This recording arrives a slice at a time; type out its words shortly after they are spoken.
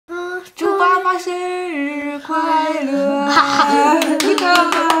爸爸生日快乐！你看，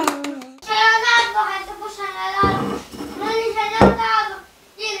生日蛋糕还是不生日了？那你生日蛋糕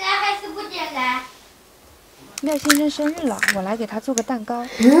进来还是不进来？缪先生生日了，我来给他做个蛋糕。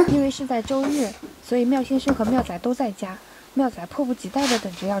因为是在周日，所以缪先生和缪仔都在家。缪仔迫不及待地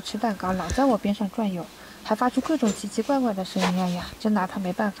等着要吃蛋糕，老在我边上转悠，还发出各种奇奇怪怪的声音。哎呀，真拿他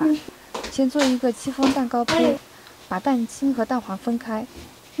没办法。先做一个戚风蛋糕胚，把蛋清和蛋黄分开。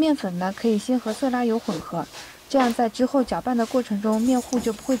面粉呢，可以先和色拉油混合，这样在之后搅拌的过程中，面糊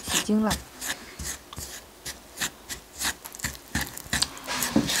就不会起筋了。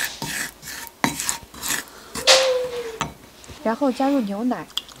然后加入牛奶。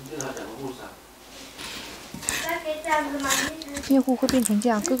面糊会变成这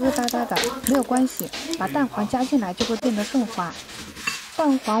样疙疙瘩瘩的，没有关系，把蛋黄加进来就会变得更滑。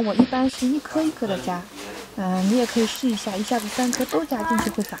蛋黄我一般是一颗一颗的加，你也可以试一下，一下子3颗都加进去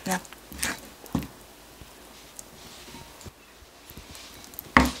会咋样？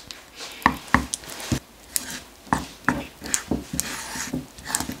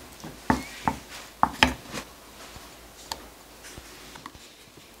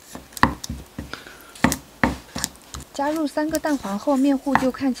加入3个蛋黄后，面糊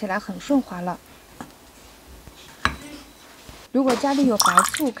就看起来很顺滑了。如果家里有白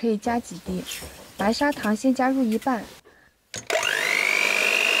醋，可以加几滴。白砂糖先加入1半。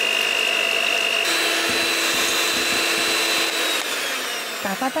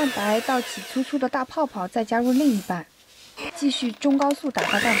打发蛋白到起粗粗的大泡泡，再加入另1半。继续中高速打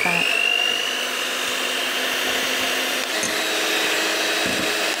发蛋白。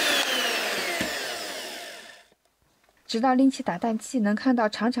直到拎起打蛋器能看到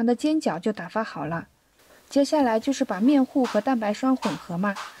长长的尖角就打发好了。接下来就是把面糊和蛋白霜混合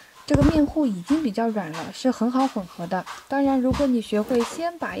嘛。这个面糊已经比较软了，是很好混合的。当然，如果你学会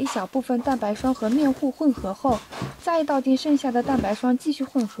先把一小部分蛋白霜和面糊混合后，再倒进剩下的蛋白霜继续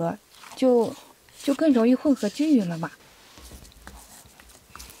混合，就更容易混合均匀了嘛。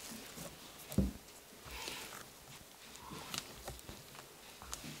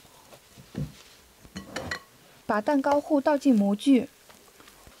把蛋糕糊倒进模具，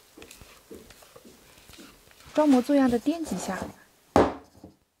装模作样的颠几下。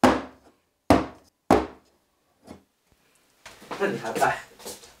那你还掰？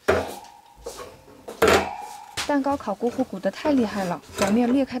蛋糕烤过后鼓得太厉害了，表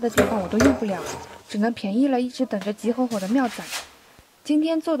面裂开的地方我都用不了，只能便宜了一直等着急火的妙仔。今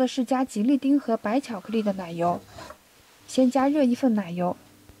天做的是加吉利丁和白巧克力的奶油，先加热1份奶油。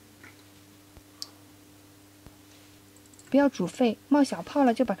不要煮沸，冒小泡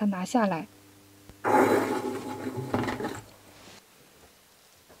了就把它拿下来。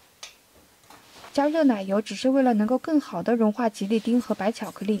加热奶油只是为了能够更好的融化吉利丁和白巧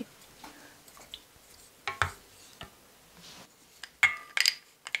克力。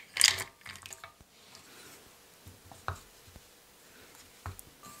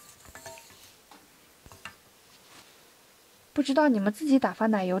不知道你们自己打发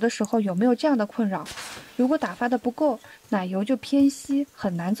奶油的时候有没有这样的困扰？如果打发的不够，奶油就偏稀，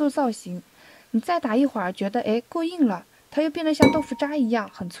很难做造型。你再打一会儿，觉得够硬了，它又变得像豆腐渣一样，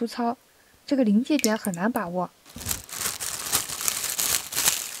很粗糙。这个临界点很难把握。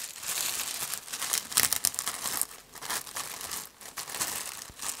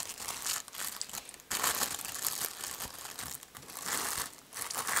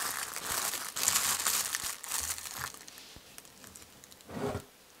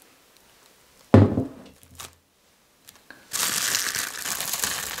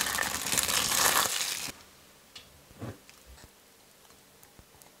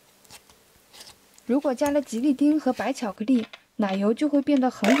如果加了吉利丁和白巧克力，奶油就会变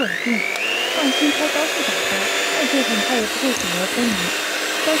得很稳定。放心开高速打发，再折腾它也不会水油分离。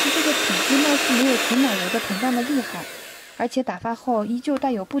但是这个体积貌似没有纯奶油的膨胀的厉害，而且打发后依旧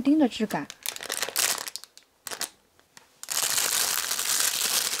带有布丁的质感。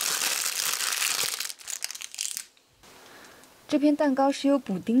这片蛋糕是有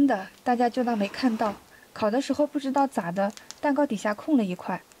补丁的，大家就当没看到。烤的时候不知道咋的，蛋糕底下空了一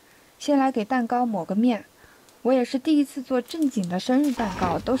块。先来给蛋糕抹个面，我也是第一次做正经的生日蛋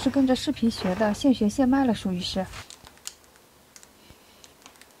糕，都是跟着视频学的，现学现卖了，属于是。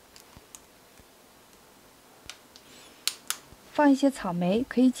放一些草莓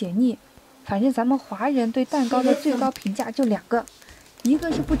可以解腻，反正咱们华人对蛋糕的最高评价就2个，一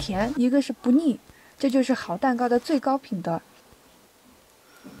个是不甜，一个是不腻，这就是好蛋糕的最高品德。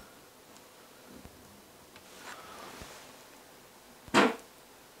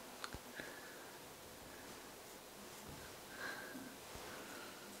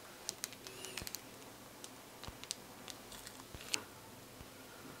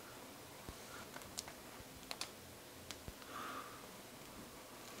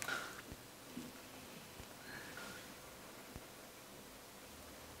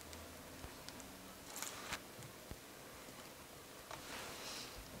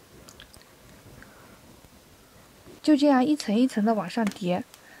就这样一层一层的往上叠。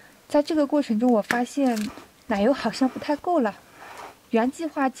在这个过程中，我发现奶油好像不太够了。原计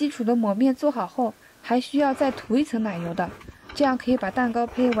划基础的抹面做好后，还需要再涂一层奶油的，这样可以把蛋糕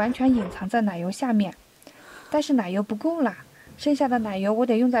胚完全隐藏在奶油下面。但是奶油不够啦，剩下的奶油我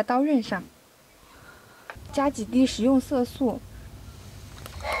得用在刀刃上，加几滴食用色素。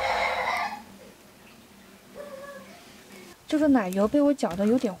这个奶油被我搅得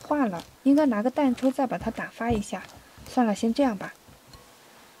有点化了，应该拿个蛋抽再把它打发一下。算了，先这样吧。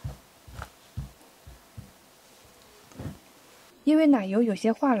因为奶油有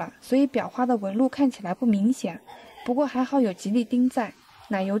些化了，所以裱花的纹路看起来不明显。不过还好有吉利丁在，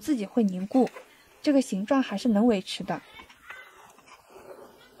奶油自己会凝固，这个形状还是能维持的。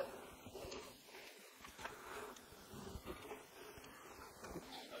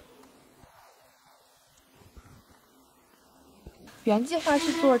原计划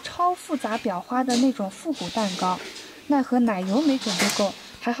是做超复杂裱花的那种复古蛋糕，奈何奶油没准备够，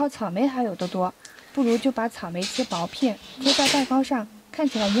还好草莓还有得多，不如就把草莓切薄片贴在蛋糕上，看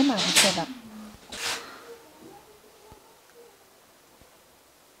起来也蛮不错的。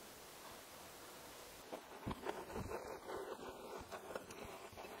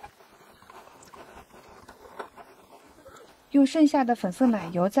用剩下的粉色奶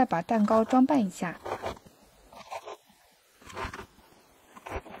油再把蛋糕装扮一下。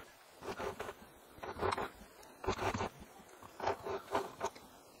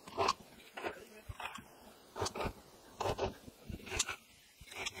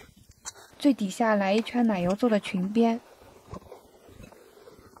最底下来一圈奶油做的裙边。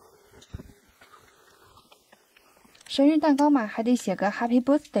生日蛋糕嘛，还得写个 Happy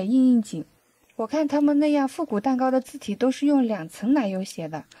Birthday 应景。我看他们那样复古蛋糕的字体都是用2层奶油写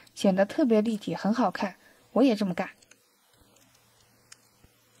的，显得特别立体，很好看。我也这么干。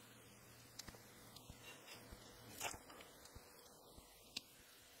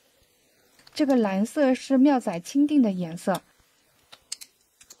这个蓝色是妙仔钦定的颜色。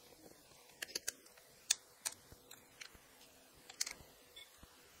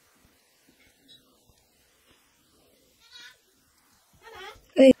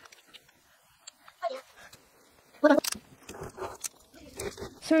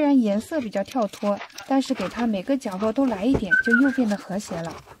虽然颜色比较跳脱，但是给它每个角落都来一点，就又变得和谐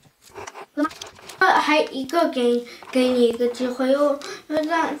了。还一个给你一个机会，这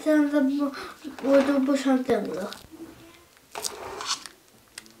样子我就不想等了。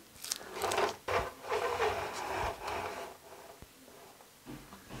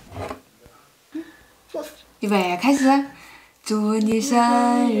预备，开始！祝你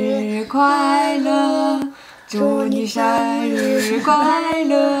生日快乐！祝你生日快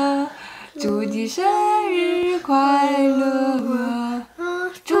乐！祝你生日快乐！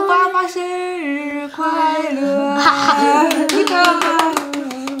祝爸爸生日快乐！你看，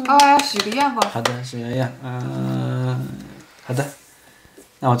爸爸要许个愿不？好的，许个愿。好的，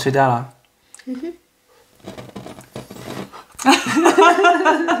那我吹掉了。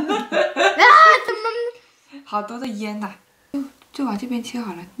好多的烟呐！就往这边切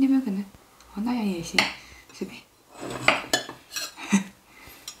好了，那边可能，哦，那样也行，随便。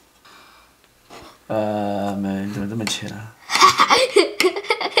们怎么这么切呢？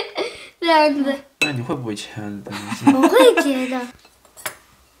这样子。那你会不会切啊？我会切的。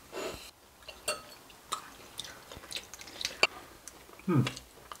很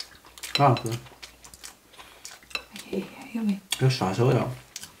好吃。哎呀，又没。有小时候的，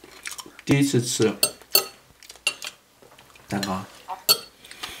第一次吃蛋糕。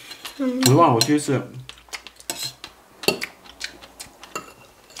我忘了我第一次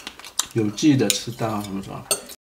有记忆的吃蛋糕什么时候？